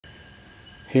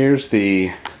Here's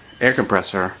the air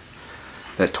compressor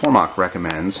that Tormach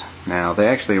recommends. Now they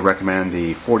actually recommend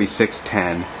the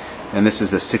 4610 and this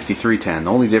is the 6310.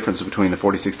 The only difference between the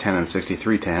 4610 and the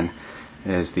 6310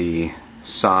 is the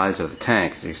size of the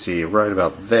tank. So you see right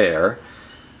about there,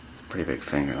 pretty big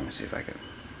finger, let me see if I can,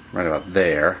 right about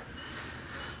there,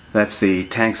 that's the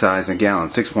tank size in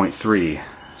gallons, 6.3.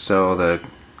 So the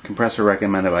compressor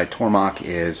recommended by Tormach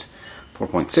is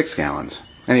 4.6 gallons.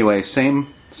 Anyway,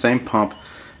 same pump,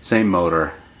 same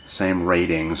motor, same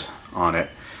ratings on it,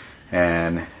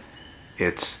 and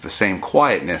it's the same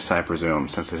quietness, I presume,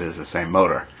 since it is the same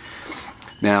motor.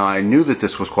 Now, I knew that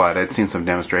this was quiet. I'd seen some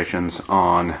demonstrations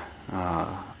on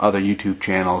other YouTube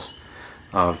channels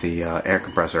of the air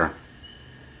compressor,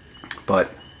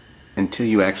 but until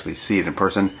you actually see it in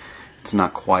person, it's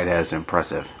not quite as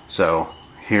impressive. So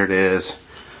here it is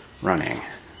running.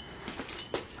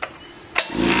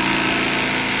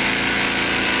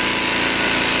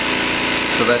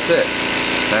 So that's it.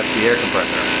 That's the air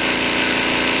compressor.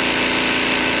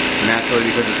 Naturally,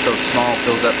 because it's so small, it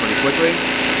fills up pretty quickly.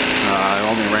 I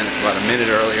only ran it for about a minute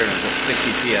earlier, and it's at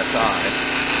 60 psi.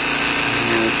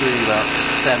 And it's reading about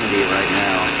 70 right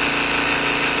now.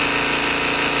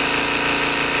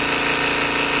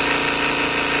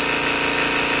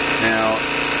 Now,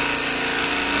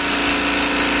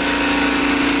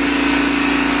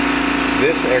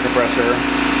 this air compressor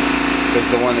is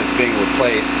the one that's being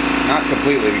replaced, not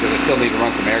completely because I still need to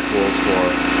run some air tools for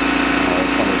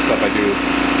some of the stuff I do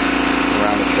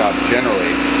around the shop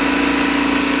generally.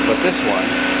 But this one,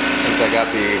 since I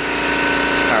got the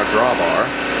power drawbar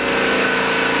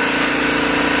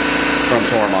from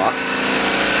Tormach,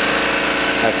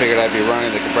 I figured I'd be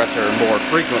running the compressor more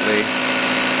frequently,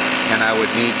 and I would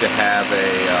need to have a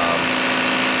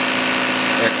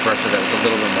air compressor that was a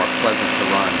little bit more pleasant to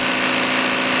run.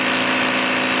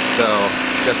 So,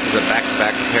 just as a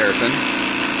back-to-back comparison,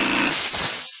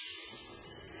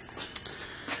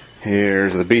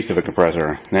 here's the beast of a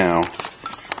compressor. Now,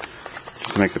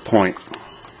 just to make the point,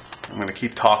 I'm going to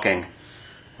keep talking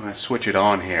when I switch it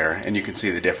on here, and you can see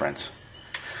the difference.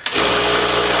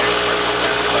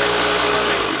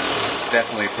 It's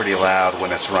definitely pretty loud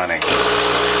when it's running.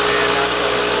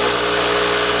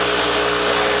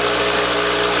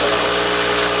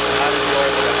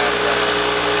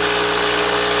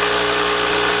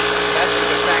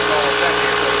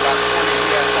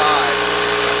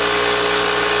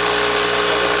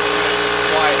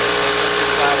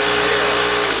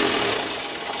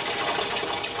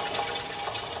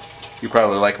 You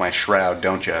probably like my shroud,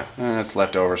 don't you? It's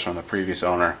leftovers from the previous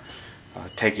owner,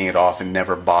 taking it off and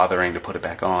never bothering to put it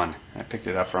back on. I picked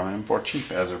it up from him for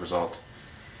cheap as a result.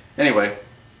 Anyway,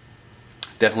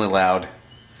 definitely loud.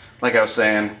 Like I was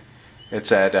saying,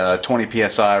 it's at 20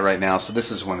 psi right now, so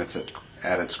this is when it's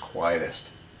at its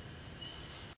quietest.